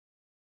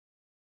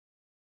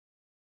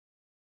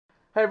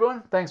Hey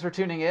everyone, thanks for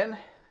tuning in.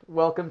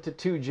 Welcome to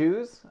Two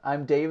Jews.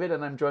 I'm David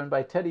and I'm joined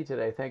by Teddy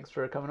today. Thanks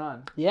for coming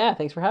on. Yeah,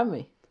 thanks for having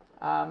me.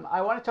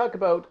 I want to talk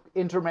about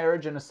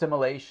intermarriage and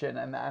assimilation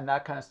and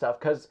that kind of stuff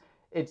because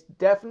it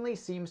definitely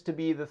seems to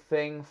be the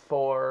thing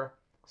for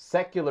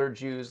secular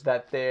Jews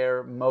that they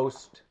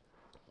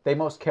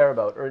most care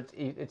about, or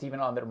it's even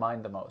on their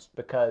mind the most.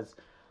 Because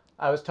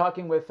I was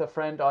talking with a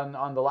friend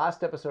on the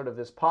last episode of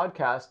this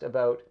podcast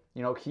about,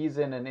 he's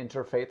in an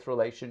interfaith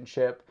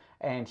relationship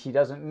and he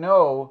doesn't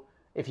know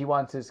if he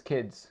wants his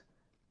kids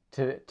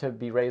to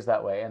be raised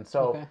that way. And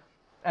so, Okay.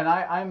 and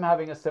I'm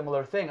having a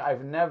similar thing.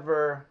 I've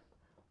never,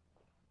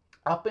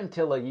 up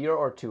until a year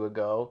or two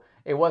ago,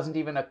 it wasn't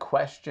even a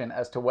question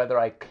as to whether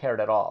I cared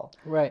at all.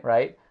 Right.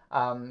 Right?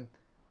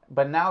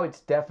 But now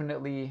it's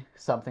definitely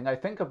something I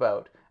think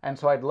about. And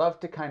so I'd love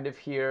to kind of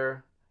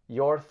hear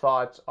your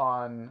thoughts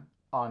on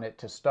it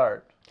to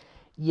start.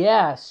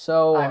 Yeah,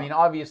 so I mean,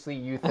 obviously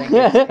you think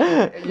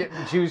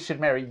Jews should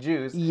marry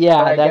Jews. yeah,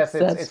 but I that's guess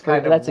that's it's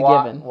kind of that's a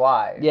given.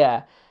 why.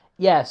 Yeah.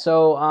 Yeah,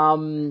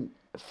 so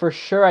for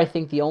sure I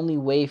think the only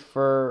way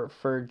for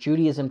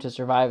Judaism to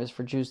survive is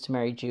for Jews to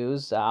marry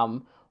Jews.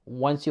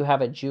 Once you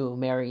have a Jew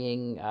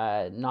marrying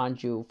a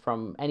non-Jew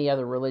from any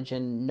other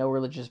religion, no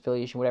religious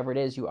affiliation, whatever it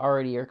is, you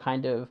already are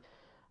kind of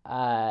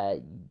uh,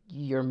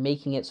 you're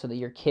making it so that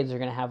your kids are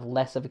going to have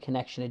less of a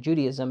connection to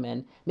Judaism,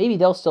 and maybe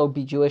they'll still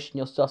be Jewish and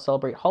you'll still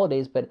celebrate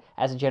holidays, but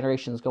as the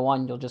generations go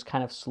on, you'll just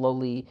kind of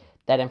slowly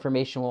that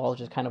information will all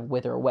just kind of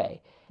wither away.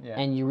 Yeah.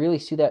 And you really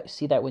see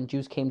that when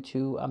Jews came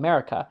to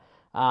America,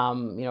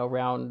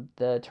 around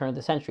the turn of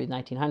the century,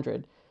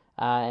 1900,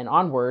 and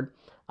onward.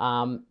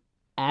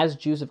 As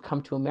Jews have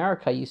come to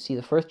America, you see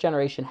the first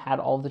generation had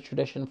all the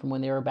tradition from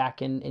when they were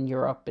back in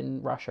Europe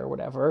and Russia or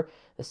whatever.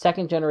 The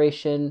second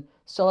generation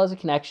still has a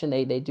connection.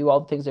 They do all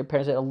the things their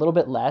parents did, a little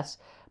bit less.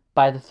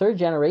 By the third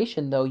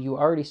generation, though, you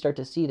already start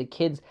to see the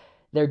kids,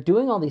 they're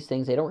doing all these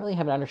things. They don't really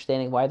have an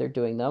understanding why they're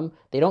doing them.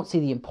 They don't see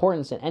the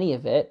importance in any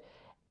of it.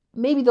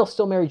 Maybe they'll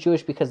still marry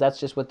Jewish because that's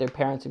just what their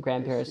parents and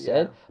grandparents Yeah.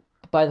 did.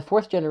 But by the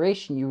fourth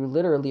generation, you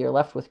literally are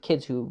left with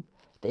kids who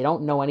they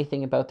don't know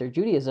anything about their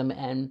Judaism,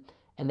 and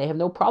they have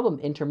no problem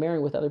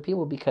intermarrying with other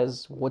people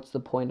because what's the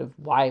point of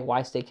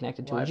why stay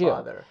connected to Why a Jew?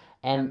 bother?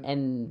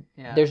 And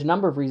Yeah. there's a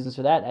number of reasons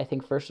for that. I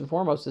think first and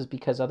foremost is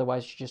because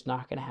otherwise you're just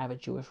not going to have a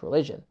Jewish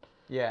religion.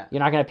 Yeah. You're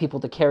not going to have people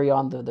to carry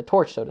on the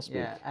torch, so to speak.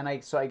 Yeah, and I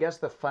guess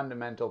the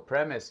fundamental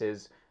premise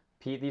is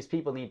these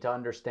people need to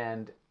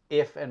understand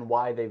if and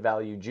why they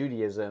value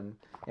Judaism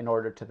in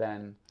order to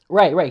then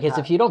Right. Because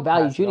if you don't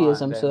value pass it on,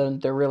 Judaism, then- so then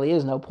there really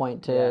is no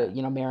point to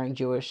Yeah. marrying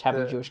Jewish,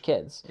 having Jewish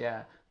kids.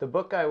 Yeah. The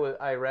book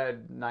I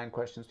read, Nine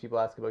Questions People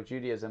Ask About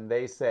Judaism,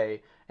 they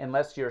say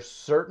unless you're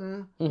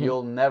certain Mm-hmm.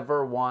 you'll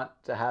never want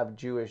to have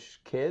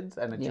Jewish kids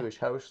and a Jewish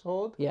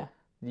household, Yeah.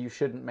 you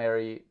shouldn't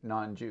marry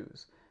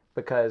non-Jews.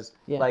 Because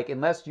Yeah. like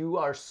unless you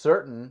are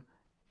certain,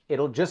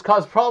 it'll just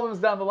cause problems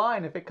down the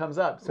line if it comes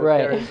up. So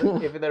Right.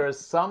 if there is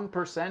some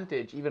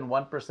percentage, even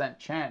 1%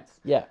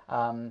 chance, Yeah.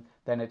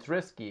 then it's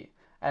risky.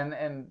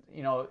 And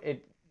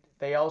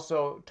they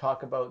also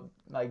talk about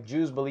like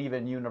Jews believe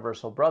in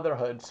universal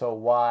brotherhood, so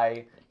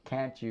why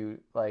can't you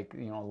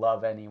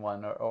love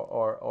anyone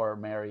or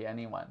marry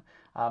anyone?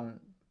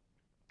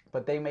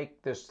 But they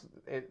make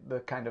the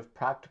kind of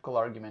practical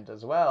argument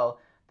as well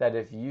that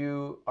if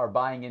you are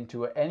buying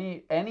into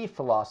any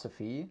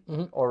philosophy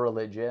or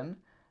religion,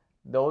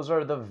 those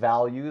are the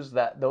values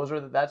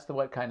that's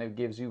what kind of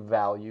gives you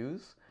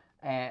values,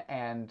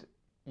 and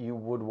you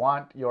would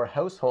want your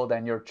household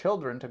and your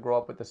children to grow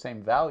up with the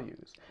same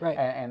values. Right.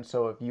 And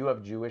so if you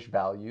have Jewish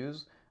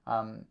values,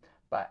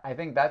 but I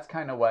think that's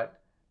kind of what,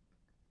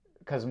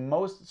 because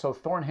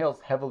Thornhill's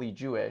heavily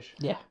Jewish,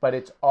 Yeah. but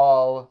it's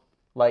all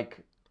like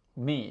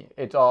me.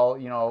 It's all,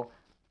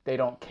 they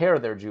don't care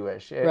they're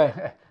Jewish.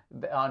 Right.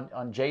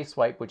 On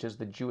JSwipe, which is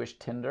the Jewish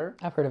Tinder,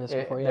 I've heard of this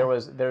before. Yeah.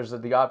 there's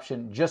the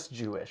option just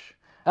Jewish.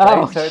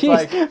 Oh, right? So it's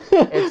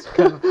jeez.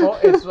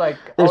 like it's like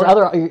There's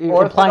other.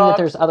 You're implying that Orthodox.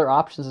 there's other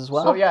options as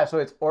well. So yeah, so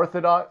it's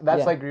Orthodox. That's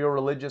Yeah. like your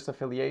religious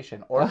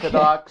affiliation.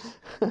 Orthodox.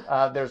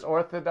 There's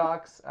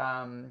Orthodox,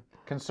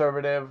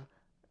 conservative,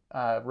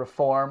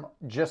 Reform,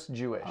 just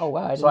Jewish. Oh,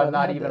 wow, I didn't So I'm know they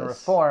not had even this.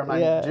 Reform. I'm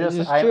Yeah, just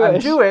just I'm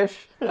Jewish.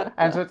 Jewish.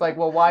 And so it's like,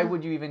 well, why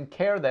would you even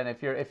care then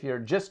if you're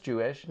just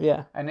Jewish?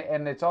 Yeah.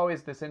 And it's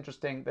always this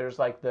interesting. There's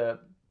like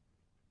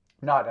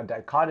not a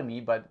dichotomy,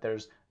 but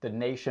there's the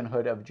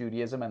nationhood of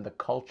Judaism and the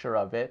culture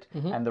of it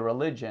and the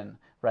religion,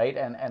 right?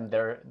 And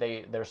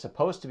they're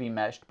supposed to be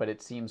meshed, but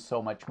it seems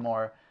so much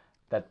more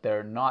that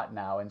they're not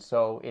now. And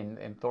so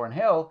in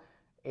Thornhill,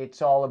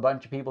 it's all a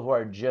bunch of people who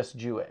are just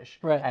Jewish.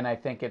 Right. And I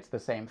think it's the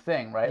same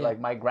thing, right? Yeah. Like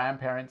my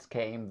grandparents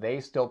came, they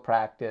still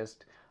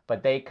practiced,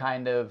 but they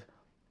kind of,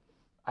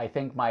 I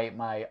think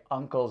my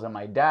uncles and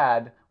my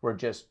dad were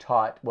just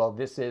taught, well,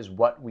 this is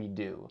what we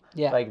do.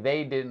 Yeah. Like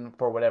they didn't,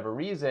 for whatever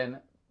reason,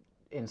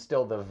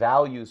 instill the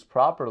values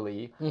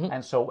properly.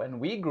 And so when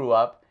we grew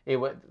up,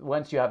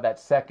 once you have that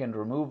second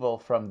removal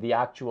from the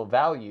actual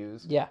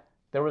values, Yeah.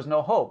 there was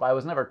no hope. I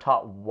was never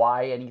taught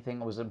why anything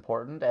was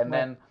important. And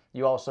then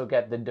you also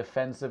get the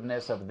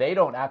defensiveness of they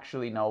don't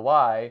actually know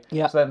why.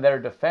 Yeah. So then they're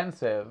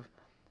defensive.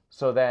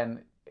 So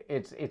then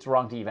it's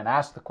wrong to even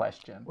ask the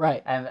question.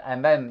 Right.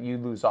 And then you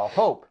lose all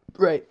hope.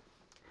 Right.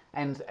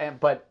 And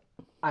but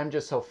I'm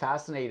just so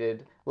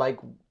fascinated. Like,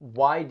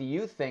 why do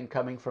you think,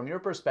 coming from your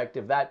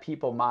perspective, that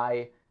people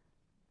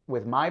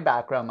with my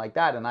background like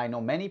that, and I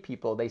know many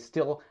people, they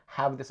still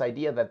have this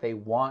idea that they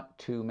want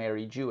to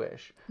marry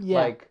Jewish.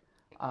 Yeah. Like,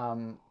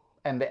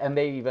 and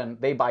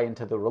they buy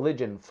into the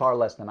religion far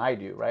less than I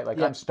do, right? Like,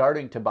 Yeah. I'm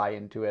starting to buy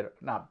into it.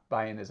 Not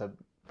buy in is a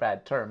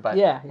bad term, but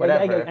Yeah,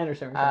 whatever. I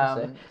understand what you're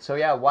trying to say. So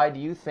yeah, why do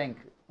you think?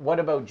 What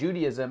about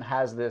Judaism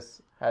has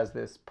this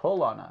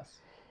pull on us?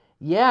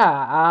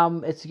 Yeah,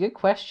 it's a good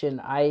question.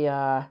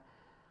 I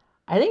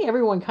think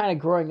everyone kind of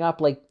growing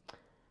up, like,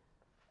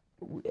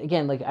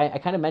 again, like I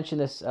kind of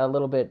mentioned this a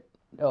little bit.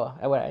 Oh,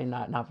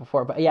 not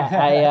before, but yeah,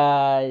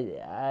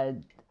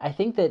 I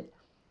think that,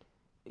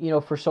 you know,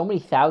 for so many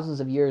thousands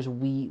of years,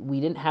 we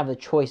didn't have the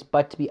choice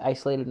but to be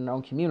isolated in our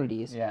own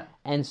communities. Yeah.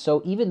 And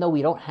so even though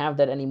we don't have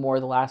that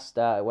anymore, the last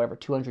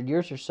 200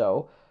 years or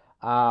so,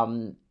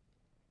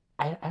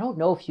 I don't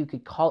know if you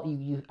could call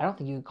you I don't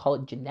think you could call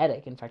it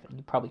genetic. In fact,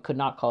 you probably could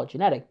not call it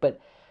genetic, but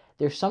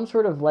there's some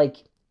sort of like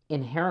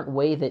inherent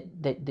way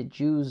that the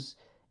Jews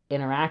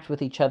interact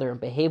with each other and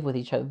behave with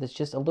each other that's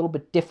just a little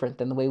bit different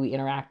than the way we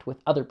interact with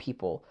other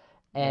people.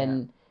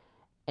 And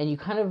you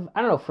kind of,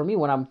 I don't know, for me,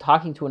 when I'm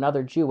talking to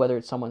another Jew, whether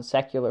it's someone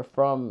secular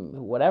from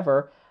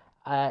whatever,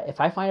 if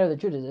I find out they're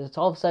Jew, it's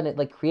all of a sudden it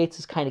like creates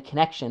this kind of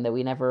connection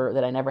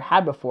that I never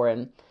had before.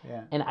 And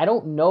I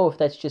don't know if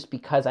that's just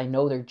because I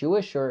know they're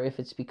Jewish or if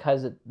it's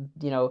because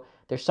you know,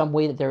 there's some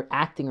way that they're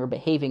acting or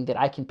behaving that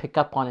I can pick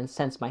up on and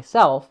sense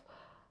myself.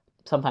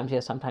 Sometimes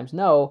yes, sometimes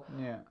no.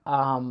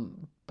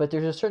 But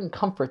there's a certain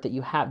comfort that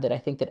you have that I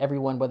think that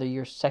everyone, whether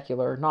you're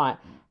secular or not,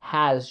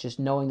 has, just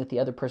knowing that the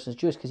other person is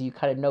Jewish, because you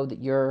kind of know that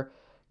your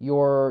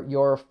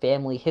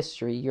family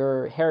history,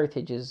 your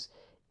heritage is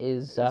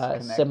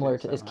similar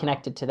to, is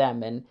connected to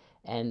them,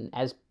 and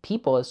as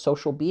people, as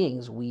social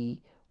beings, we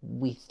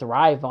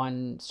thrive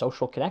on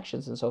social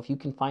connections. And so if you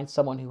can find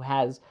someone who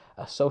has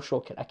a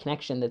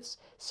connection that's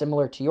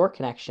similar to your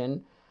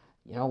connection,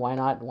 you know, why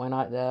not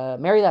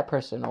marry that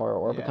person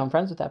or become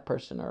friends with that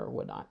person or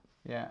whatnot.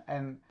 Yeah.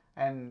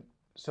 And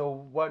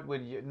so what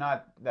would you,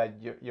 not that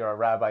you're a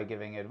rabbi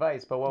giving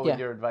advice, but what would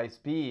your advice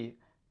be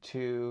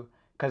to,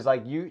 because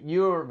like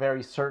you're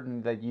very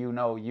certain that you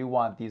know you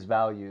want these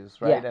values,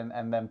 right?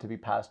 And them to be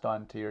passed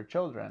on to your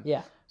children.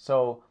 Yeah.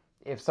 So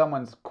if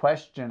someone's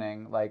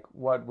questioning, like,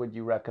 what would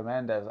you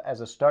recommend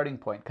as a starting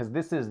point? Because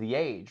this is the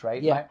age,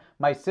 right? Yeah.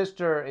 My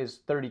sister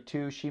is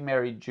 32. She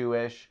married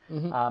Jewish.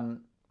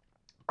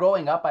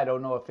 Growing up, I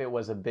don't know if it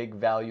was a big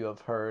value of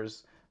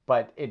hers,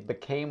 but it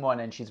became one,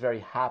 and she's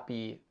very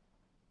happy.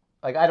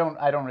 Like, I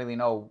don't really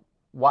know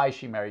why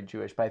she married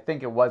Jewish, but I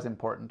think it was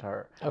important to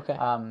her. Okay.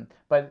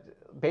 But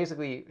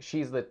basically,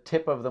 she's the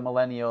tip of the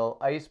millennial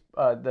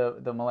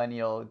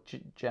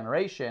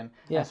generation,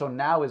 and so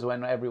now is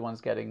when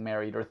everyone's getting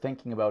married or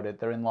thinking about it.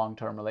 They're in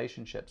long-term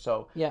relationships.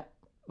 So,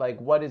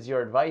 like, what is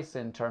your advice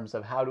in terms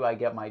of how do I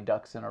get my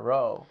ducks in a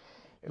row?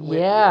 In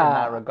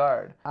that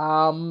regard.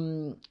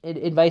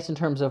 Advice in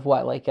terms of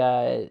what, like,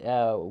 you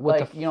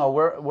know,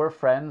 we're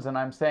friends, and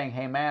I'm saying,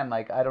 hey man,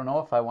 like, I don't know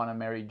if I want to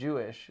marry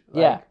Jewish.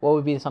 Like, what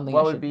would be something?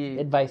 What would be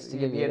advice to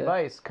give you?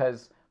 Advice,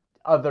 because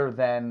other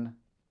than,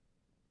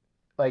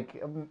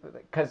 like,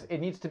 because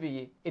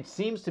it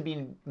seems to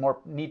be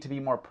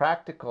more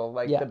practical.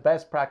 Like, the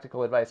best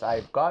practical advice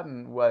I've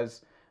gotten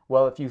was,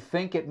 well, if you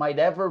think it might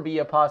ever be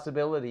a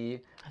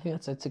possibility. I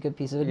think that's a good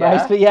piece of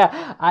advice. But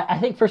I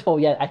think, first of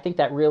all, I think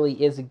that really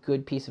is a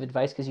good piece of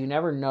advice, because you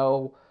never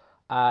know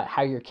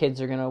how your kids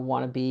are going to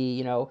want to be.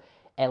 You know,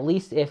 at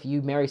least if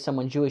you marry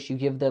someone Jewish, you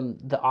give them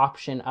the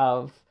option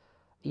of,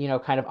 you know,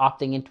 kind of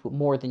opting into it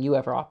more than you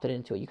ever opted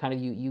into it. You kind of,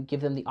 you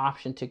give them the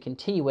option to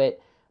continue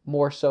it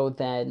more so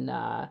than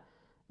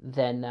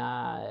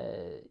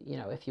you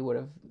know, if you would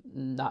have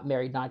not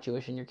married not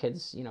Jewish and your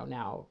kids, you know,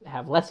 now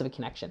have less of a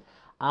connection.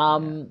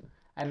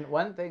 And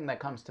one thing that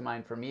comes to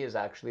mind for me is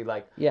actually,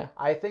 like,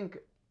 I think,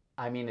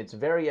 I mean, it's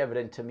very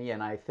evident to me,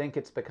 and I think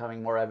it's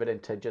becoming more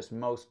evident to just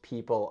most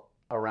people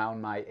around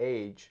my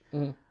age.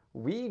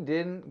 We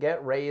didn't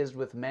get raised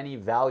with many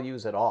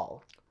values at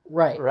all.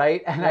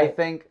 Right? And I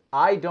think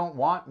I don't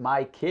want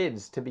my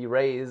kids to be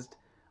raised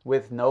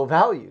with no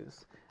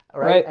values.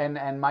 Right?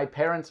 And my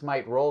parents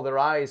might roll their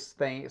eyes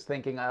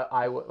thinking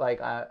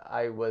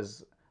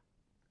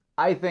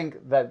I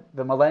think that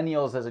the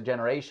millennials as a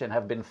generation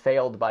have been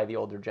failed by the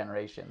older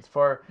generations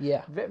for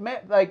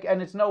like,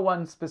 and it's no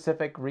one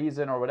specific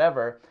reason or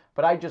whatever,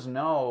 but I just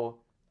know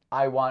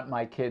I want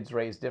my kids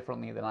raised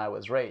differently than I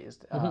was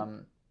raised.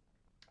 And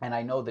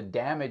I know the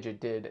damage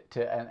it did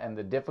to, and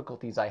the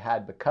difficulties I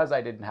had because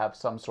I didn't have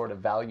some sort of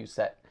value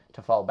set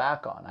to fall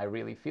back on. I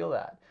really feel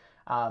that.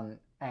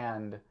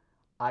 And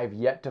I've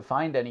yet to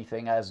find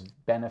anything as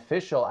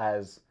beneficial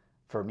as,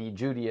 for me,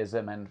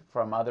 Judaism, and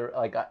from other,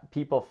 like,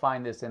 people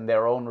find this in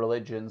their own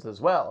religions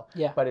as well.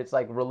 But it's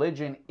like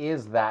religion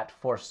is that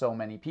for so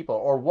many people,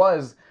 or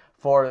was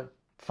for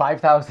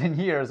 5,000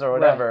 years or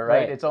whatever,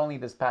 right? right. It's only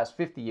this past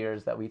 50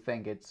 years that we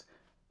think it's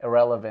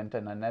irrelevant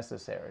and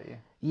unnecessary.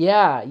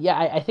 Yeah, yeah,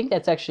 I think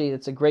that's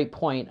a great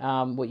point.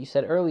 What you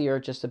said earlier,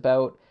 just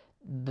about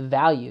the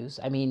values.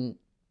 I mean,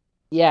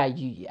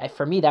 yeah,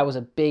 for me that was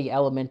a big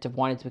element of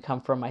wanting to become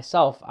from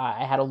myself.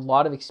 I had a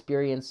lot of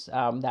experience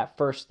that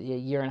first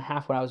year and a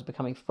half when I was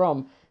becoming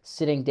from,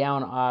 sitting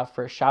down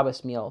for a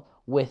Shabbos meal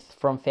with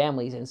from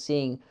families and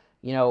seeing,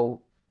 you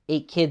know,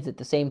 8 kids at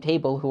the same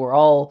table who are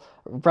all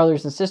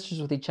brothers and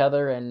sisters with each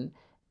other, and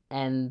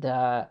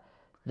the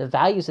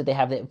values that they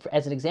have.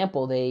 As an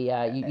example,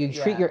 you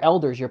treat Yeah. your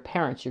elders, your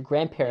parents, your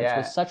grandparents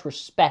with Yeah. such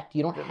respect.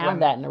 You don't have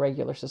that in a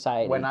regular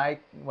society. When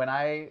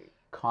I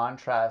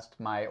contrast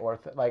my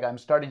like I'm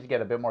starting to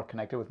get a bit more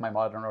connected with my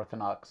modern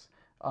Orthodox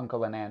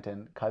uncle and aunt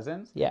and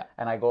cousins. Yeah.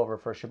 And I go over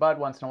for Shabbat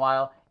once in a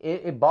while.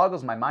 It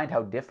boggles my mind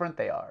how different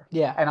they are.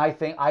 Yeah. And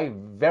I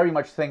very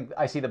much think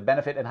I see the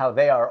benefit in how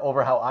they are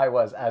over how I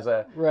was as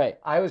a. Right.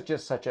 I was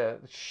just such a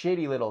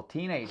shitty little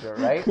teenager,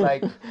 right?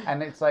 Like,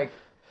 and it's like,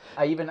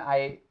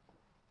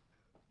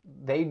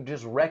 they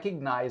just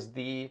recognize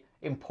the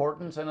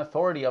importance and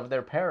authority of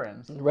their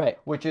parents, Right.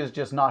 which is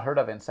just not heard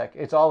of in sec.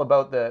 It's all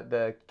about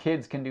the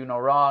kids can do no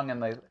wrong,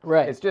 and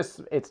Right. it's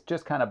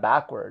just kind of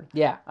backward.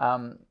 Yeah.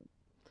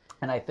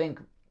 And I think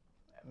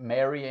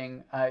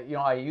marrying,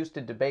 I used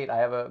to debate. I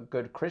have a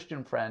good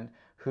Christian friend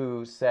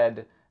who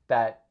said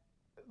that,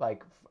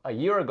 like, a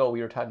year ago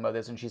we were talking about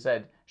this, and she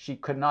said she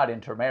could not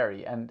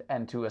intermarry,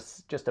 and to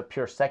just a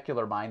pure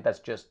secular mind, that's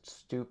just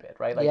stupid,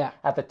 right? Like, Yeah.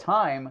 at the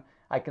time,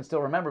 I can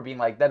still remember being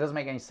like, that doesn't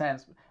make any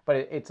sense. But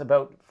it's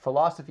about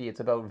philosophy. It's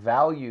about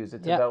values.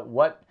 It's Yeah. about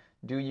what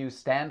do you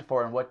stand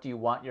for, and what do you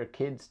want your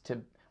kids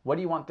to. What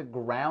do you want the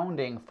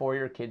grounding for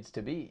your kids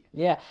to be?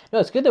 Yeah. No,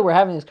 it's good that we're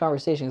having these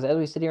conversations. As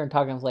we sit here and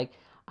talk,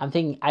 I'm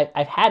thinking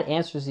I've had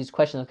answers to these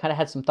questions. I've kind of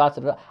had some thoughts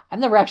about. I've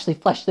never actually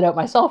fleshed it out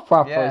myself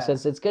properly. Yeah. So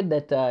it's good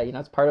that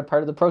it's part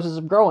of the process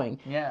of growing.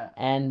 Yeah.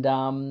 And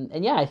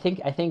yeah, I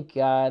think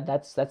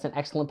that's an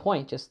excellent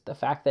point. Just the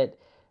fact that,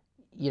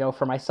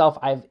 for myself,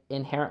 I've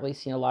inherently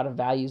seen a lot of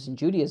values in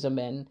Judaism,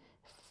 and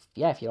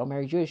yeah, if you don't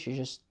marry Jewish, you're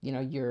just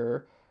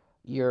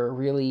you're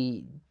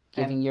really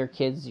giving your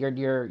kids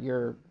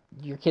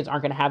your kids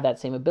aren't going to have that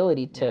same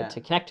ability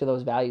to connect to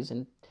those values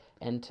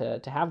and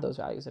to have those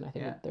values, and I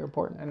think that they're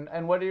important.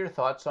 And what are your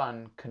thoughts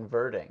on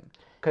converting?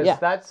 Because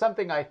that's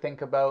something I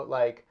think about,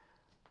 like,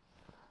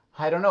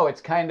 I don't know,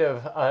 it's kind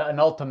of an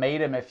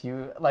ultimatum. If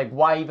you, like,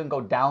 why even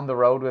go down the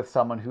road with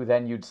someone who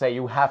then you'd say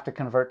you have to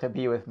convert to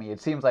be with me?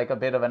 It seems like a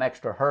bit of an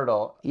extra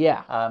hurdle.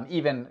 Yeah.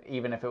 Even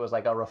if it was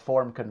like a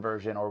reform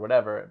conversion or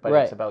whatever, but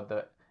Right. it's about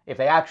if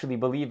they actually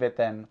believe it,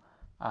 then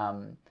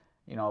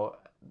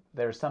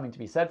there's something to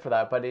be said for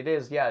that. But it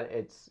is,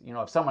 it's,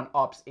 if someone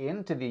opts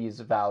into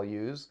these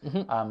values,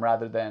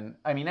 rather than,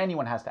 I mean,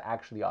 anyone has to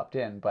actually opt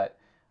in, but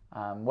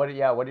what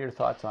are your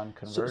thoughts on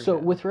conversion? So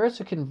with regards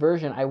to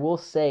conversion, I will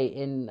say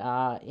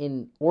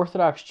in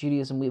Orthodox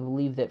Judaism, we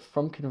believe that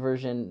from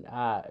conversion,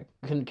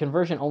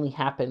 conversion only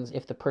happens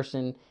if the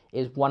person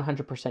is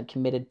 100%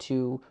 committed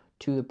to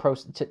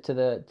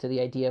the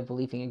idea of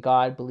believing in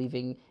God,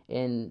 believing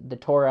in the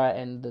Torah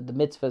and the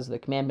mitzvahs, the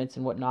commandments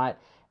and whatnot.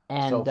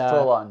 And so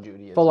full-on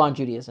Judaism. Full-on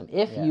Judaism.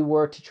 If you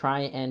were to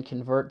try and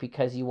convert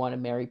because you want to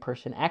marry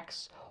person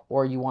X,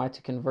 or you wanted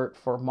to convert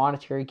for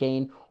monetary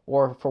gain,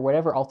 or for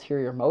whatever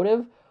ulterior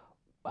motive,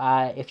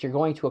 if you're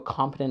going to a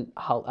competent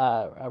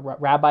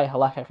rabbi,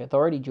 halakhic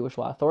authority, Jewish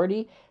law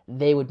authority,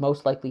 they would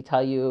most likely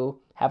tell you,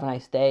 have a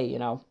nice day,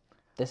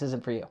 this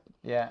isn't for you.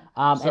 Yeah.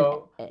 Yeah.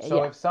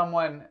 If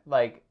someone,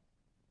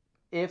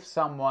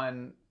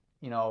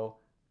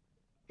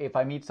 if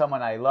I meet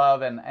someone I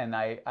love and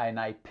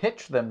I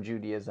pitch them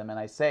Judaism and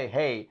I say,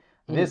 hey,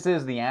 this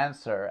is the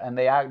answer, and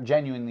they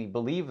genuinely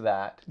believe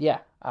that. Yeah.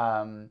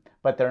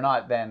 But they're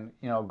not then,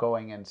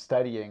 going and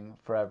studying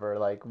forever.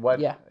 Like,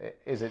 what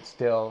is it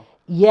still?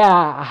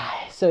 Yeah.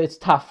 So it's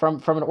tough from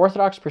an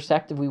Orthodox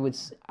perspective.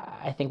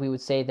 I think we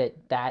would say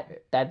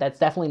that's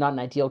definitely not an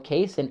ideal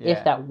case. And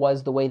if that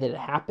was the way that it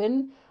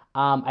happened,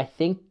 I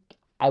think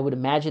I would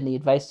imagine the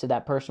advice to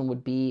that person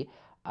would be,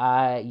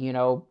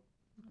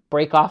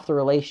 break off the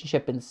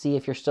relationship and see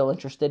if you're still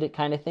interested,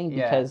 kind of thing,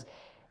 because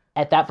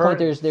at that point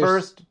there's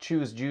first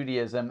choose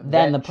Judaism,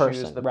 then the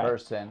person, choose the right.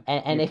 person.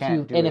 And if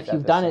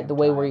you've done it the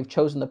way where you've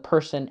chosen the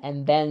person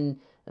and then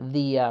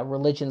the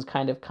religions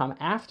kind of come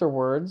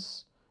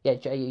afterwards,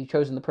 you've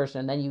chosen the person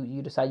and then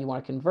you decide you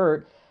want to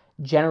convert,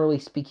 generally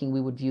speaking,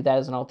 we would view that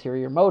as an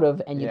ulterior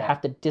motive, and you'd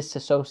have to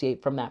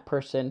disassociate from that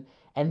person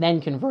and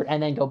then convert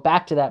and then go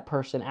back to that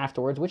person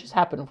afterwards, which has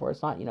happened before.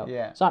 It's not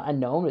it's not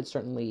unknown. It's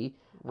certainly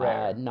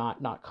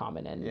not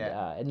common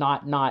and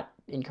not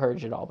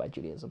encouraged at all by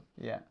Judaism.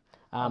 Yeah.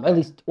 At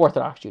least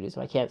Orthodox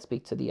Judaism. I can't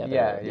speak to the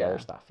other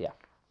stuff. Yeah.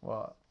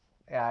 Well,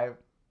 I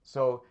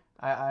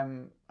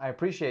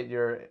appreciate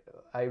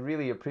I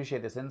really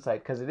appreciate this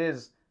insight, because it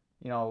is,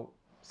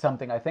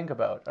 something I think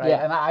about. Right?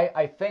 Yeah. And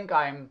I think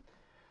I'm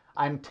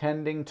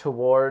tending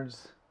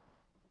towards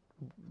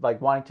like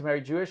wanting to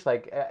marry Jewish,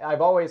 like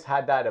I've always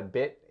had that a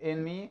bit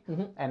in me,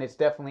 and it's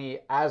definitely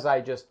as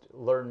I just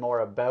learn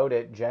more about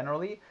it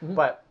generally.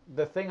 But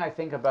the thing I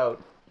think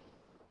about,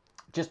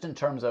 just in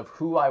terms of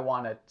who I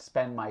want to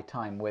spend my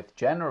time with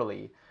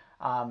generally,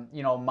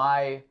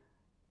 my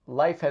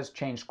life has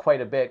changed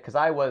quite a bit because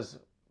I was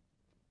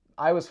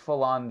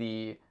full on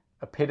the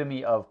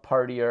epitome of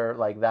partier,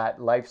 like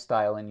that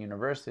lifestyle in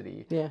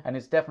university. Yeah. And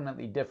it's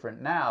definitely different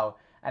now.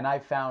 And I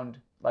found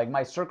like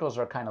my circles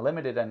are kind of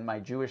limited, and my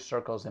Jewish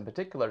circles in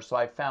particular. So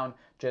I found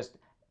just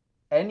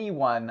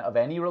anyone of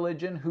any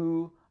religion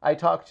who I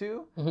talk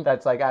to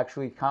that's like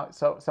actually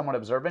somewhat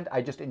observant,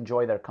 I just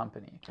enjoy their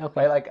company.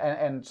 Okay. Right? Like,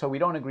 and so we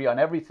don't agree on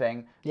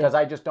everything because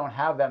I just don't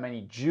have that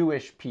many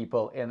Jewish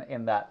people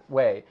in that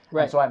way.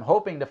 Right. And so I'm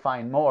hoping to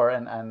find more,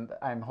 and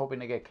I'm hoping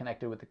to get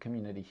connected with the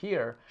community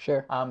here.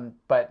 Sure.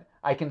 But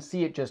I can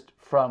see it just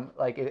from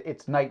like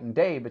it's night and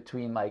day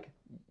between like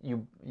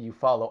you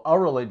follow a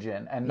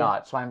religion and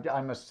not. So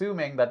I'm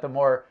assuming that the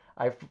more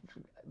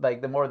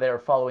the more they're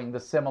following the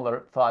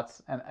similar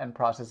thoughts and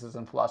processes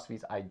and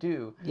philosophies I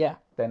do,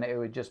 then it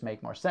would just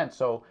make more sense.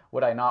 So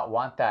would I not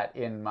want that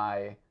in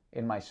my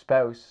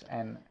spouse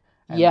and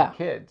my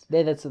kids?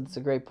 Yeah, that's a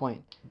great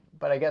point.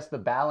 But I guess the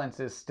balance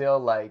is still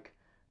like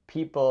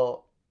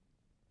people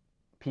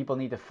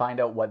need to find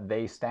out what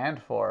they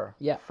stand for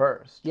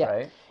first,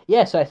 right?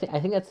 Yeah, so I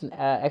think that's an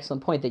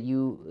excellent point that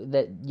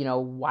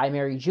why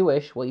marry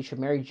Jewish? Well, you should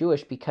marry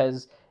Jewish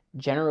because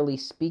generally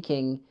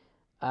speaking,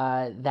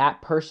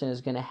 that person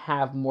is going to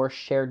have more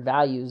shared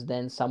values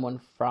than someone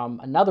from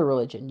another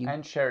religion.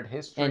 And shared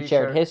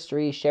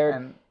history.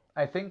 And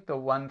I think the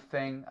one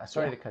thing,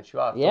 sorry to cut you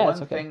off, the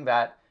one thing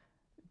that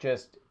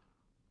just,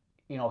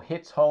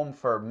 hits home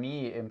for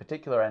me in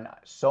particular and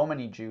so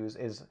many Jews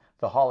is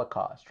the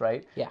Holocaust,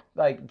 right? Yeah.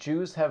 Like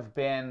Jews have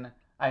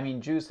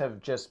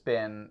just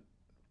been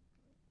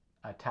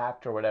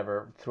attacked or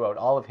whatever throughout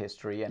all of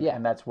history,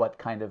 and that's what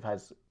kind of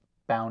has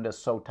bound us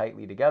so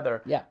tightly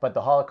together. Yeah. But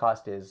the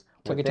Holocaust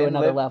took it to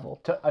another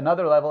level. To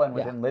another level, and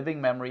within living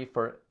memory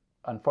for,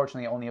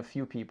 unfortunately, only a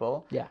few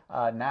people. Yeah.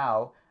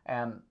 Now,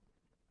 and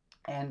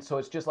so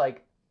it's just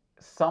like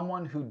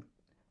someone who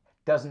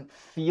doesn't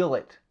feel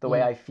it the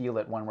way I feel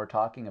it when we're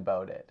talking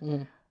about it.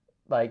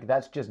 Like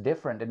that's just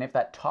different. And if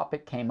that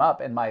topic came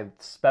up and my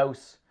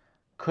spouse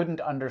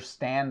couldn't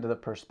understand the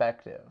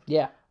perspective.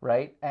 Yeah.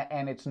 Right?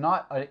 And it's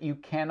not, you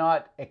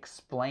cannot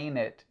explain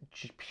it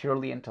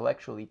purely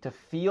intellectually. To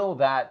feel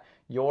that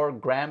your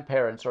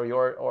grandparents or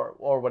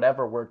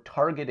whatever were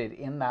targeted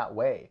in that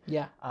way.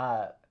 Yeah.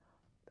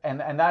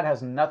 And that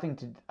has nothing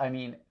to,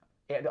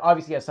 it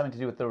obviously has something to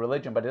do with the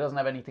religion, but it doesn't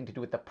have anything to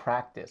do with the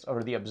practice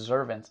or the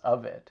observance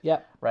of it. Yeah.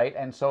 Right?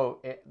 And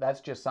so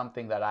that's just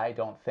something that I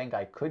don't think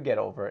I could get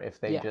over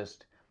if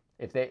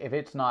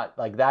it's not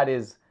like that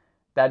is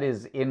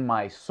in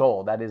my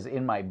soul, that is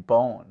in my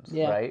bones,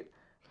 right?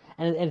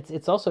 And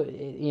it's also,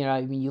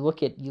 you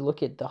look at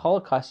the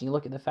Holocaust, and you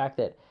look at the fact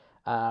that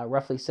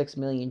roughly 6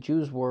 million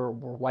Jews were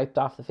wiped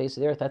off the face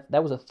of the earth.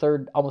 That was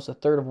almost a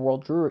third of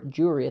world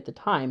Jewry at the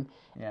time.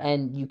 Yeah.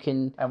 And you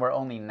can, and we're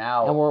only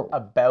now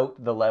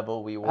about the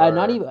level we were.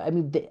 Not even.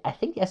 I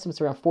think the estimate's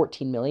around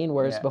 14 million,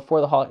 whereas before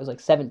the Holocaust it was like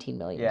 17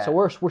 million. Yeah. So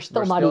we're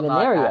still not even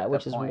there yet,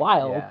 which is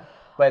wild. Yeah.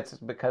 But it's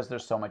because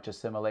there's so much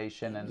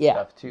assimilation and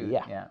stuff too.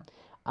 Yeah.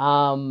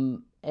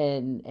 And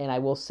I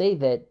will say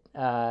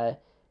that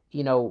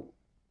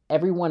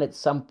everyone at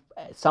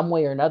some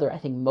way or another, I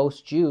think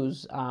most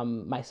Jews,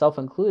 myself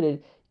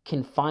included,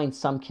 can find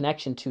some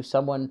connection to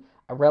someone,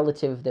 a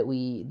relative that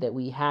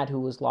we had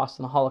who was lost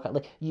in the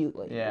Holocaust.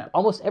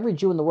 Almost every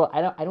Jew in the world,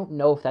 I don't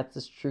know if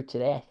that's true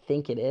today. I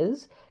think it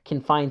is,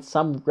 can find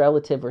some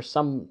relative or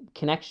some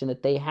connection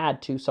that they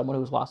had to someone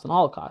who was lost in the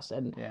Holocaust.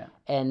 And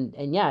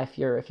if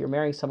you're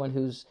marrying someone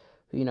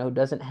who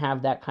doesn't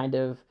have that kind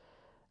of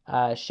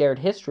shared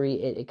history,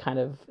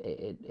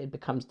 it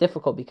becomes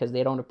difficult because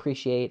they don't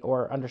appreciate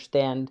or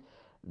understand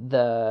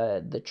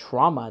the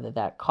trauma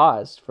that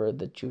caused for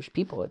the Jewish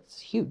people. It's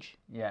huge.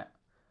 Yeah.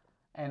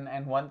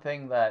 And one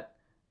thing that,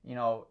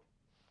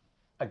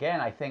 again,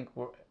 I think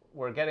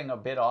we're getting a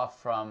bit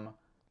off from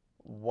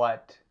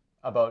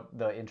about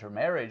the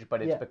intermarriage,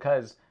 but it's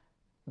because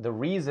the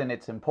reason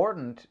it's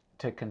important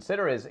to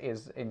consider is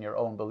in your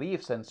own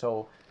beliefs. And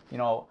so,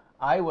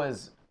 I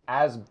was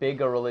as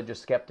big a religious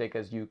skeptic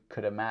as you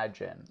could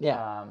imagine.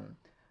 Yeah.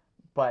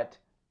 But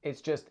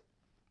it's just,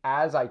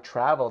 as I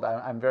traveled,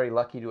 I'm very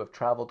lucky to have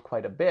traveled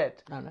quite a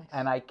bit. Oh, nice.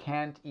 And I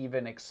can't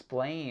even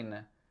explain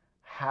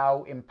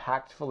how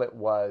impactful it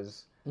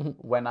was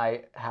when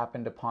I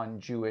happened upon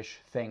Jewish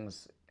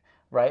things,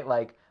 right?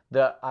 Like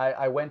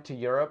I went to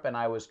Europe and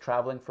I was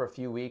traveling for a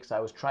few weeks. I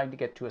was trying to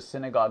get to a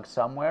synagogue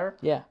somewhere.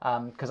 Yeah.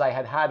 Because I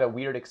had a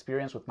weird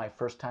experience with my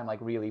first time, like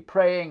really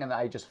praying, and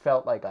I just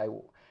felt like I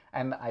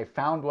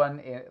found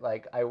one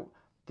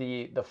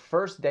the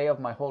first day of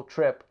my whole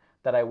trip.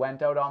 that I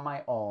went out on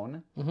my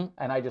own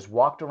and I just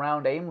walked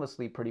around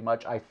aimlessly pretty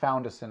much, I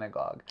found a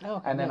synagogue.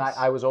 Oh, and then nice.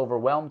 I was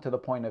overwhelmed to the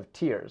point of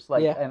tears.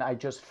 Like, Yeah. and I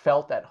just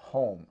felt at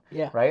home.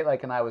 Yeah. Right?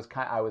 Like, and I was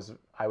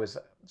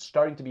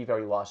starting to be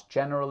very lost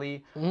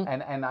generally.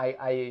 And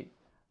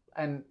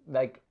and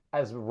like,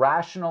 as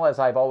rational as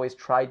I've always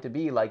tried to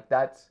be, like,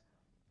 that's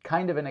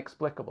kind of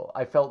inexplicable.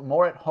 I felt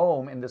more at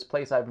home in this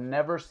place I've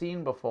never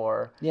seen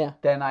before Yeah.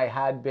 than I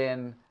had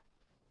been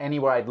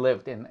anywhere I'd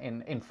lived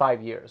in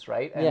 5 years,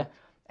 right? And, Yeah.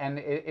 and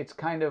it's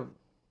kind of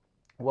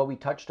what we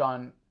touched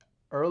on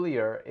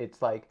earlier.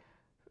 It's like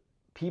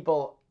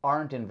people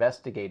aren't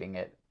investigating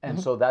it, and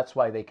so that's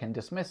why they can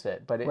dismiss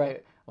it. But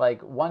Right.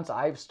 like, once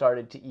I've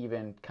started to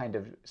even kind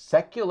of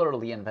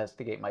secularly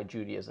investigate my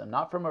Judaism,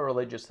 not from a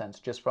religious sense,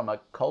 just from a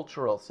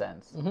cultural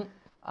sense,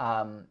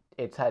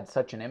 it's had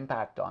such an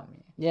impact on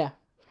me. Yeah.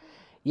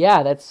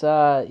 Yeah,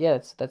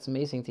 that's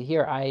amazing to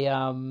hear.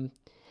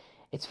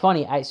 It's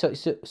funny.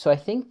 So I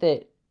think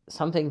that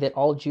something that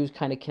all Jews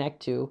kind of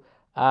connect to,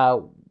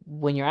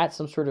 when you're at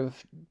some sort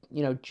of,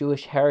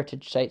 Jewish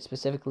heritage site,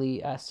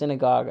 specifically a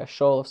synagogue, a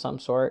shul of some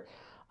sort,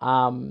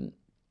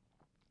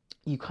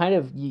 you kind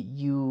of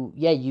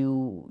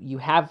you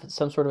have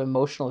some sort of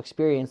emotional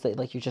experience that,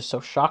 like, you're just so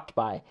shocked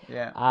by.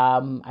 Yeah.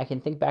 I can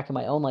think back in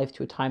my own life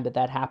to a time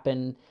that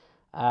happened,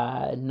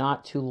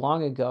 not too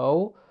long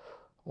ago.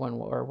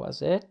 Where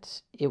was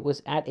it? It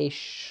was at a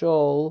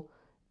shul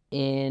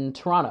in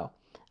Toronto,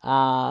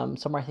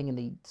 somewhere I think in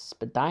the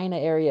Spadina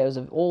area. It was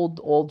an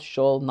old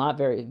shul, not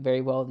very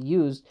very well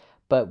used,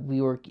 but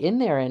we were in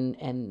there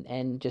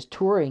and just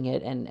touring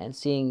it and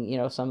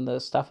seeing some of the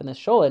stuff in the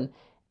shul, and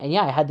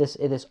yeah, I had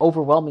this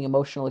overwhelming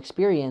emotional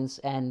experience,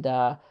 and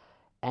I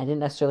didn't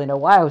necessarily know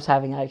why I was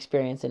having that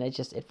experience, and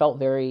it felt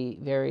very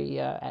very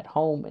at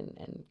home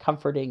and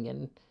comforting,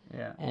 and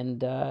Yeah.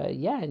 and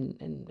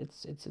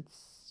it's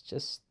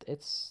just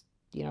it's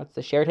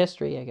the shared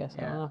history, I guess.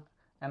 I don't know.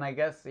 And I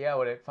guess,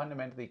 what it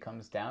fundamentally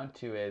comes down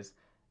to is,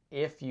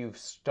 if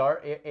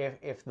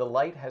the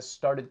light has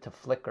started to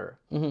flicker,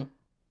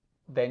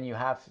 then you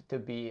have to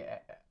be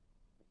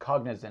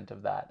cognizant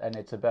of that. And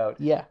it's about,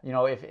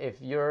 if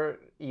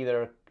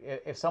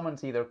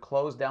someone's either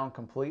closed down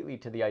completely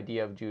to the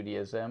idea of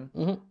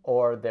Judaism,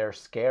 or they're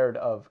scared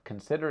of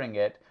considering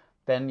it,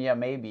 then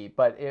maybe.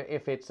 But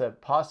if it's a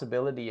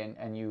possibility,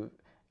 and you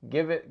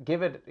give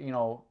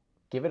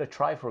it a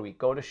try for a week.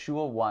 Go to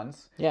shul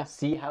once. Yeah.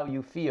 See how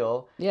you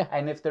feel. Yeah.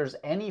 And if there's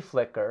any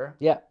flicker,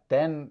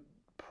 then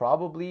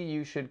probably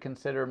you should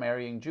consider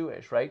marrying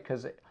Jewish, right?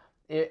 Because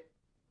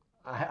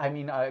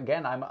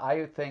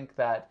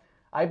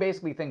I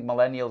basically think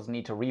millennials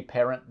need to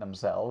reparent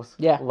themselves.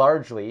 Yeah.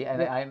 Largely,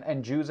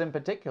 and Jews in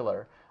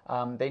particular.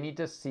 They need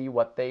to see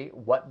what they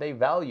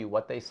value,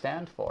 what they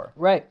stand for.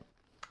 Right.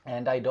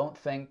 And I don't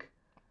think.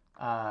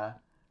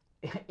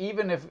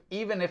 Even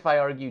if I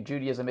argue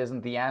Judaism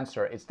isn't the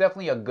answer, it's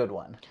definitely a good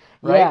one,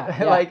 right?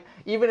 Yeah. Like,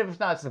 even if it's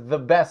not the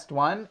best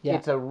one, Yeah.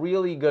 it's a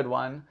really good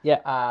one. Yeah.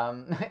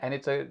 And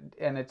it's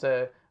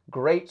a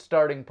great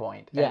starting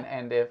point. Yeah.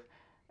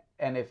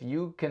 And if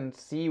you can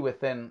see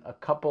within a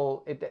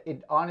couple,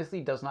 it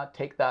honestly does not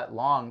take that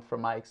long,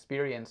 from my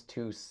experience,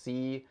 to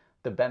see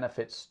the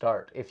benefits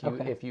start if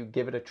you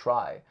give it a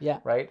try. Yeah.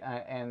 Right.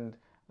 And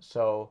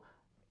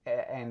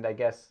I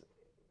guess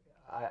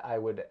I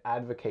would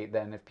advocate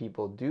then, if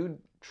people do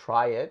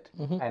try it,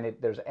 and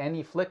if there's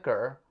any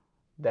flicker,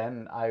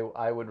 then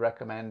I would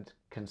recommend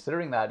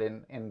considering that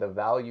in the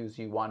values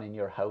you want in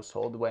your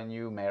household when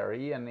you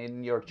marry, and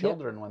in your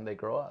children when they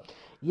grow up.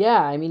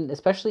 Yeah, I mean,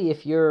 especially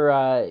if you're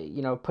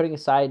putting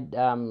aside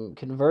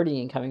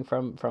converting and coming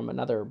from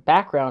another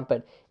background,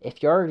 but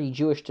if you're already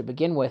Jewish to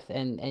begin with,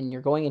 and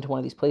you're going into one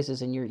of these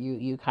places, and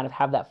you kind of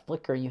have that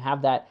flicker, and you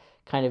have that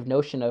kind of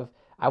notion of,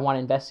 I want to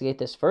investigate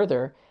this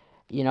further.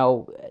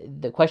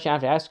 The question you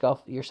have to ask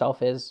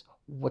yourself is,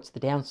 what's the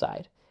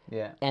downside?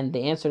 Yeah. And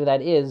the answer to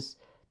that is,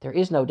 there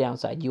is no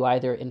downside. You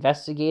either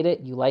investigate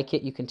it, you like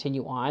it, you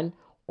continue on,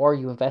 or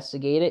you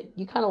investigate it,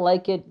 you kind of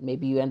like it,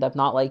 maybe you end up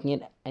not liking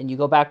it, and you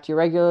go back to your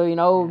regular,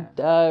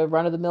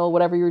 run-of-the-mill,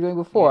 whatever you were doing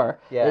before.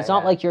 Yeah, it's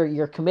not like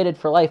you're committed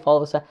for life all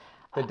of a sudden.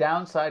 The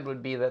downside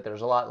would be that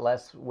there's a lot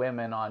less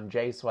women on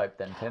J-Swipe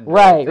than Tinder.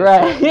 Right.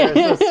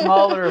 There's a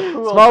smaller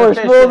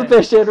pool of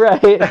fish, right.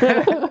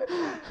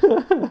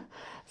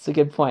 It's a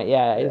good point.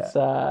 Yeah, it's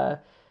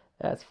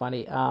that's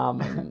funny.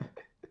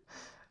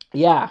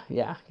 Yeah.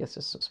 It's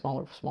just a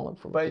smaller.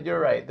 But you're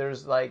right.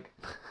 There's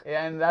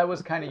and that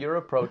was kind of your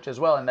approach as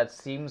well, and that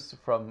seems,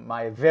 from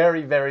my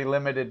very, very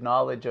limited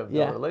knowledge of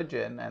the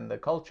religion and the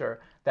culture,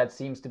 that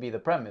seems to be the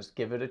premise.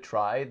 Give it a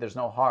try. There's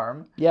no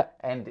harm. Yeah.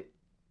 And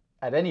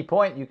at any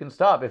point you can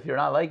stop if you're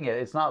not liking it.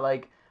 It's not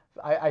like,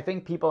 I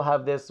think people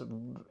have this.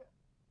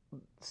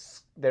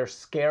 They're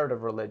scared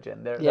of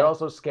religion. They're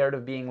also scared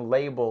of being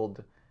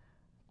labeled.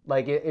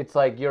 Like, it's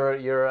like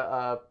you're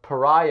a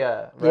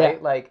pariah,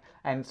 right? Yeah.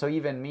 And so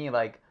even me,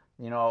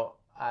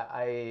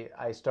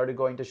 I started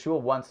going to shul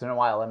once in a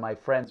while, and my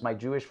friends, my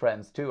Jewish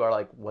friends too, are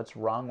like, "What's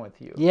wrong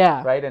with you?"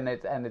 Yeah. Right, and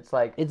it's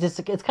like, it's just,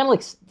 it's kind of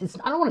like, it's,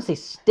 I don't want to say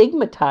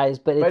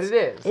stigmatized, but but it's, it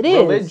is. it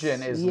is.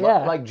 Religion is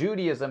Yeah. like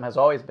Judaism has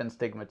always been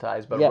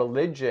stigmatized, but Yeah.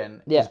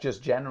 religion Yeah. is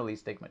just generally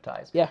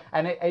stigmatized. Yeah.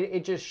 And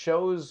it just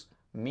shows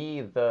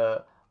me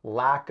the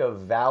lack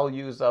of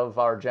values of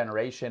our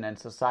generation and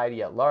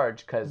society at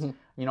large, because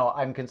you know,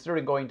 I'm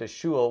considering going to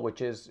shul,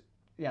 which is,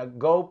 you know,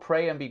 go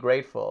pray and be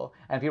grateful,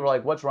 and people are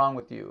like, "What's wrong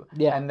with you?"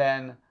 Yeah. And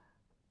then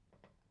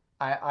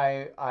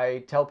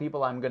I tell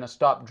people I'm going to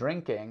stop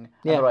drinking, and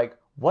Yeah. they're like,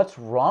 "What's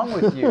wrong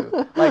with you?"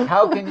 Like,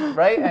 how can you,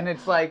 right? And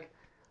it's like,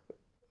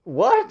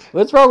 what?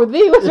 What's wrong with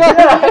me? What's wrong?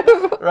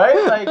 Yeah,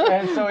 right? Like,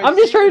 and so I'm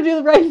just trying to do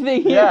the right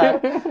thing here.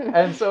 yeah,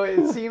 and so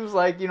it seems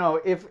like, you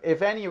know,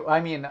 if any, I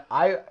mean,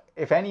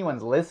 if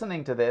anyone's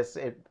listening to this,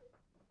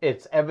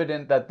 it's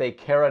evident that they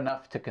care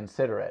enough to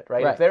consider it,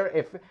 right? Right.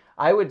 If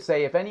I would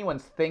say, if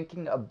anyone's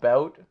thinking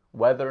about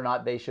whether or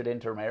not they should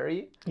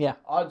intermarry, Yeah.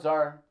 odds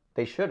are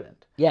they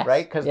shouldn't. Yes.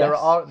 Right? Because Yes. they're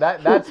all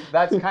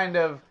that's kind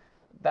of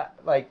that,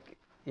 like,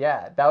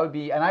 yeah, that would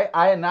be, and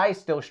I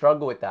still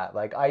struggle with that.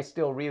 Like, I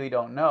still really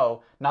don't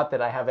know. Not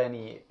that I have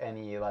any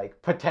like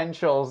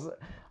potentials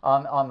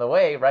on the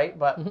way, right?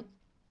 But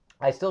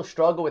I still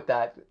struggle with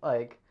that.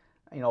 Like,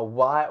 you know,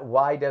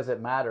 why does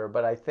it matter?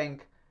 But I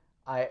think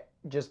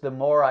just the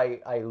more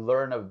I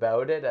learn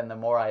about it, and the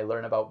more I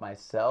learn about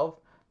myself,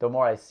 the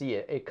more I see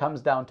it. It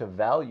comes down to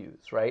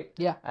values, right?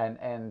 Yeah. And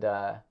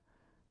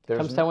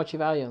Comes down to what you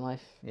value in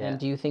life. Yeah. And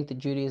do you think that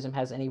Judaism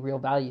has any real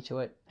value to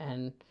it?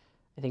 And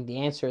I think the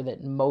answer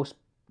that most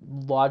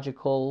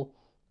logical,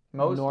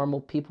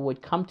 normal people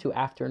would come to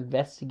after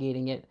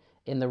investigating it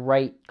in the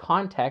right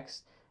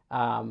context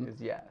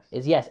is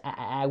yes.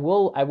 I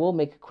will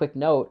make a quick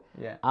note.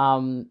 Yeah.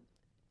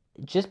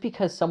 Just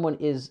because someone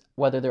is,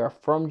 whether they're a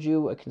firm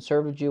Jew, a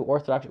conservative Jew,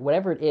 Orthodox,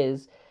 whatever it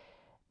is,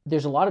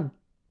 there's a lot of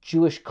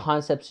Jewish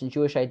concepts and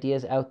Jewish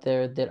ideas out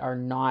there that are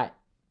not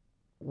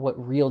what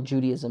real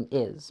Judaism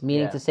is.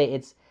 Meaning to say,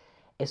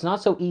 it's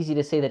not so easy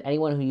to say that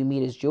anyone who you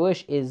meet as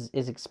Jewish is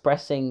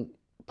expressing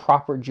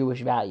proper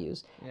Jewish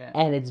values. Yeah.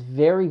 And it's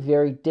very,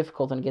 very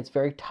difficult, and it gets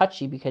very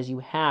touchy, because you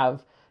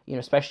have, you know,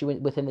 especially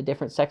within the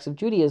different sects of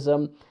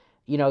Judaism,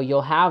 you know,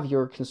 you'll have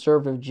your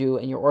conservative Jew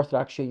and your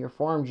Orthodox Jew and your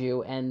Reform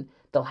Jew, and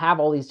they'll have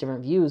all these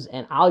different views,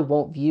 and I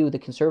won't view the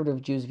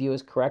conservative Jew's view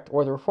as correct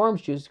or the Reform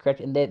Jew's correct,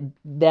 and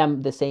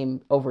them the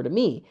same over to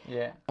me.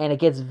 Yeah. And it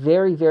gets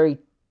very, very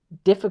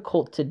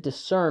difficult to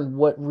discern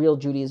what real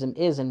Judaism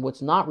is and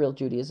what's not real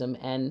Judaism,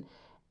 and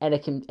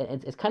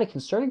it's kind of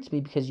concerning to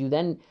me, because you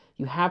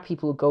have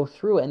people who go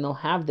through and they'll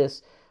have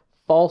this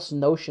false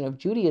notion of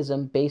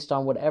Judaism based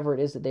on whatever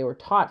it is that they were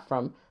taught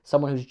from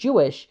someone who's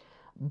Jewish,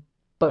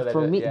 but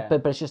for me,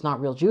 but it's just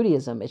not real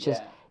Judaism. It's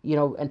just, you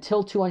know,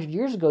 until 200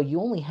 years ago,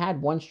 you only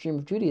had one stream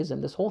of Judaism.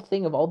 This whole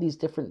thing of all these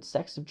different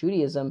sects of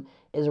Judaism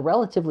is a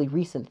relatively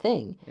recent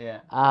thing. Yeah.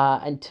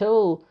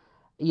 Until,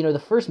 you know, the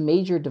first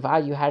major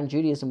divide you had in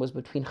Judaism was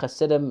between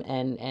Hasidim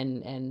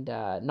and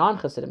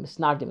non-Hasidim.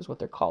 Misnagdim is what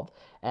they're called,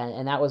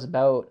 and that was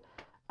about,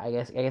 I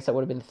guess that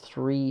would have been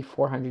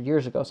 300-400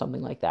 years ago,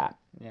 something like that.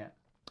 Yeah.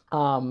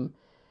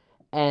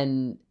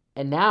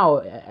 And now,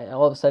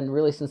 all of a sudden,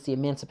 really, since the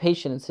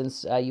emancipation, and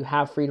since you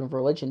have freedom of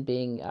religion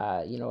being,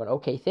 you know, an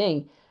okay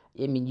thing,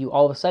 I mean, you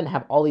all of a sudden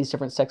have all these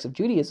different sects of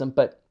Judaism.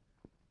 But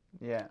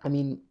yeah, I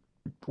mean,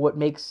 what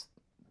makes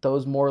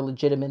those more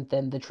legitimate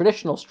than the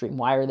traditional stream?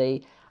 Why are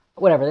they,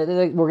 whatever?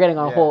 We're getting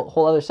on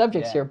whole other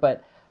subjects here.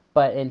 But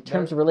in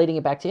terms of relating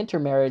it back to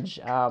intermarriage,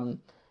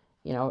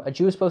 you know, a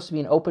Jew is supposed to be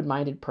an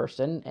open-minded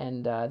person,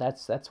 and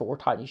that's what we're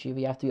taught in yeshiva.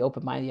 You have to be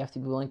open-minded. You have to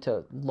be willing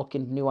to look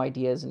into new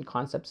ideas and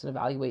concepts and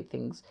evaluate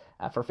things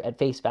at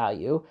face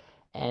value.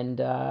 And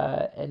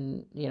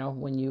you know,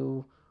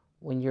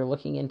 when you're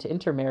looking into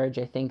intermarriage,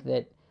 I think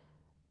that,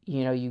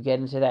 you know, you get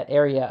into that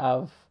area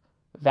of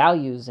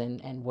values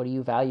and what do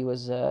you value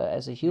as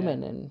a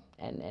human,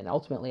 and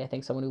ultimately, I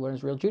think someone who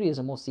learns real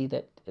Judaism will see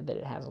that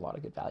it has a lot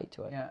of good value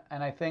to it. Yeah,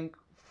 and I think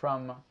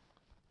from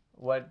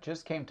what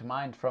just came to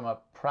mind, from a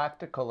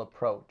practical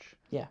approach.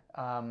 Yeah.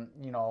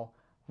 You know,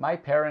 my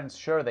parents,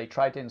 sure, they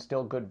tried to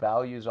instill good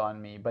values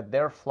on me, but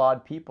they're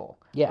flawed people,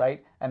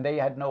 right? And they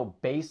had no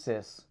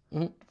basis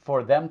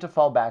for them to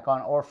fall back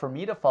on, or for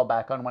me to fall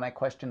back on when I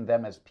questioned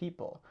them as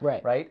people,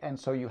 right? And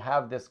so you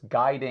have these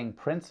guiding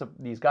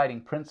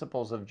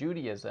principles of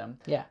Judaism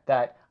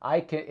that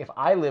I can, if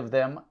I live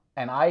them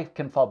and I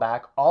can fall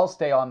back, I'll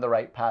stay on the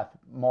right path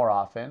more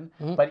often.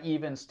 But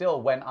even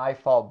still, when I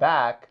fall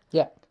back,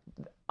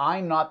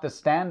 I'm not the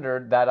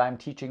standard that I'm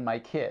teaching my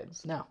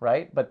kids. No.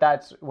 Right? But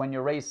that's, when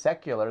you're raised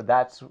secular,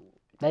 that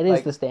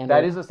is the standard.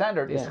 That is the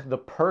standard. It's the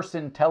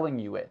person telling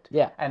you it.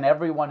 Yeah. And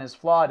everyone is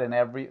flawed,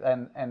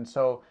 and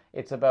so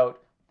it's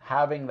about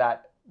having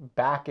that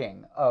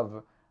backing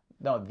of,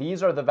 no,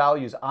 these are the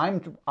values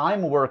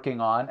I'm working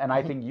on, and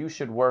I think you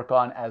should work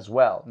on as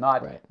well.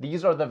 Not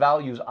these are the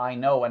values I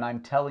know and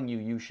I'm telling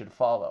you should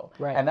follow.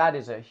 Right. And that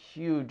is a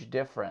huge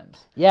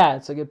difference. Yeah,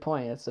 it's a good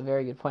point. It's a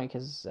very good point,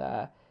 because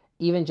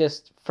even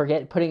just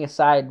putting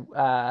aside,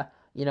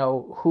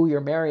 who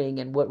you're marrying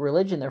and what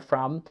religion they're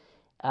from,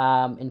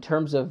 in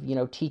terms of,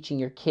 teaching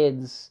your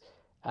kids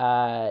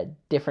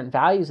different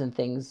values and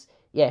things.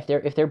 Yeah,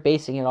 if they're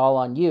basing it all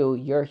on you,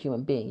 you're a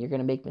human being. You're going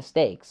to make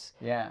mistakes.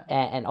 Yeah.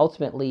 And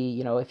ultimately,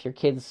 if your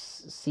kids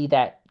see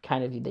that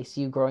kind of, they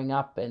see you growing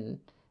up,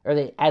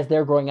 as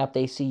they're growing up,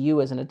 they see you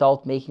as an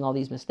adult making all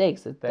these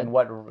mistakes. Then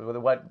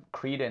what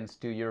credence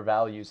do your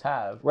values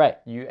have? Right.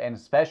 And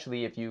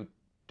especially if you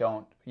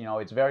don't,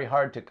 it's very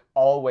hard to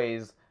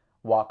always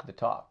walk the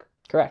talk.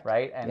 Correct.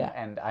 Right.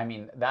 And I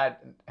mean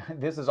that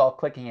this is all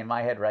clicking in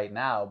my head right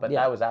now, but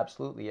that was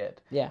absolutely it.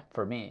 Yeah.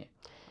 For me.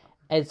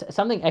 It's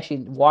something,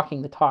 actually,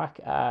 talking the walk,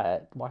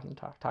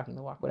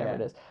 whatever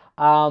it is.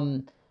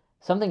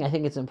 Something I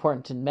think it's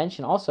important to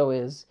mention also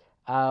is,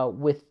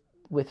 with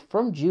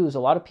from Jews,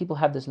 a lot of people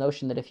have this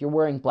notion that if you're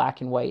wearing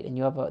black and white and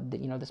you have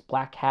this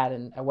black hat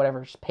and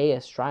whatever,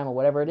 payas, shrine, or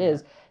whatever it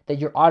is, that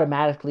you're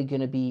automatically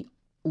going to be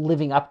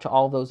living up to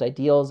all those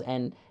ideals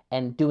and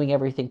doing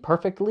everything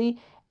perfectly.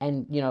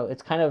 And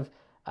it's kind of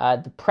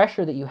the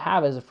pressure that you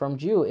have as a From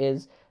Jew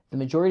is the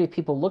majority of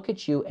people look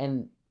at you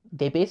and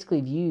they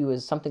basically view you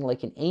as something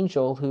like an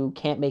angel who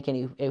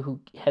who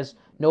has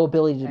no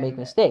ability to make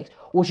mistakes,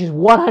 which is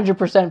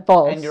 100%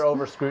 false. And you're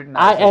over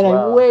scrutinized as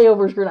well. I'm way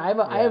over scrutinized.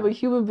 I am a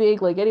human being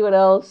like anyone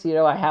else.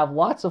 I have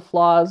lots of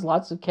flaws,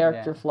 lots of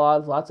character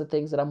flaws, lots of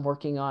things that I'm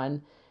working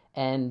on.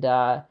 And,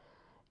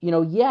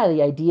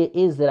 the idea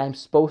is that I'm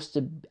supposed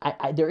to,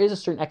 there is a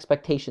certain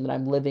expectation that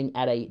I'm living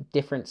at a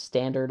different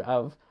standard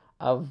of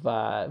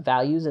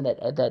values, and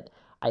that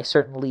I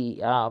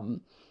certainly,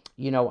 I'm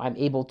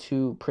able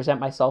to present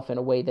myself in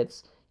a way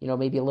that's,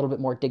 maybe a little bit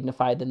more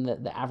dignified than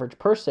the average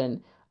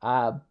person.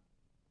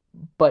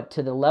 But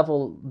to the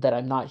level that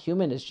I'm not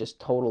human is just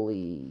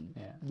totally,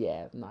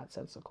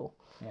 nonsensical.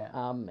 Yeah.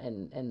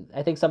 And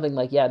I think something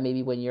like,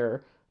 maybe when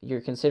you're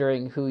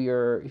considering who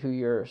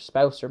your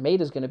spouse or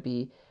mate is going to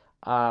be,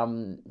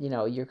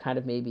 you're kind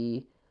of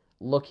maybe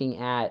looking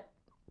at,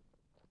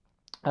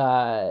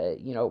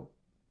 the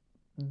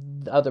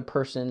other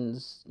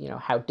person's,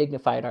 how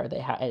dignified are they,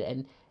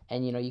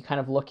 and you kind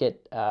of look at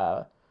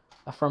a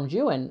From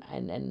Jew,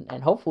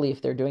 and hopefully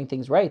if they're doing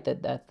things right,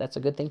 that's a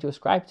good thing to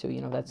ascribe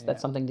to.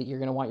 That's something that you're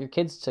going to want your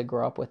kids to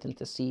grow up with and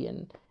to see,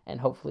 and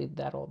hopefully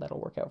that'll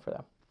work out for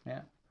them.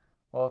 Yeah.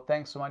 Well,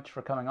 thanks so much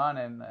for coming on,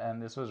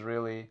 and this was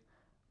really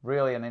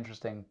an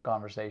interesting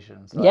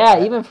conversation.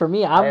 So even for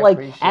me, I'm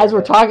like, as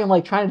we're talking, I'm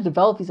like trying to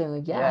develop these, I'm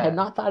like, I had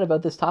not thought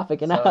about this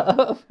topic enough.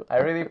 So, I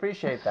really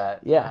appreciate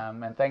that. Yeah.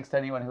 And thanks to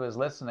anyone who is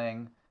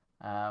listening.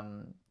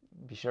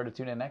 Be sure to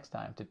tune in next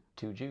time to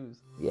Two Jews.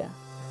 Yeah.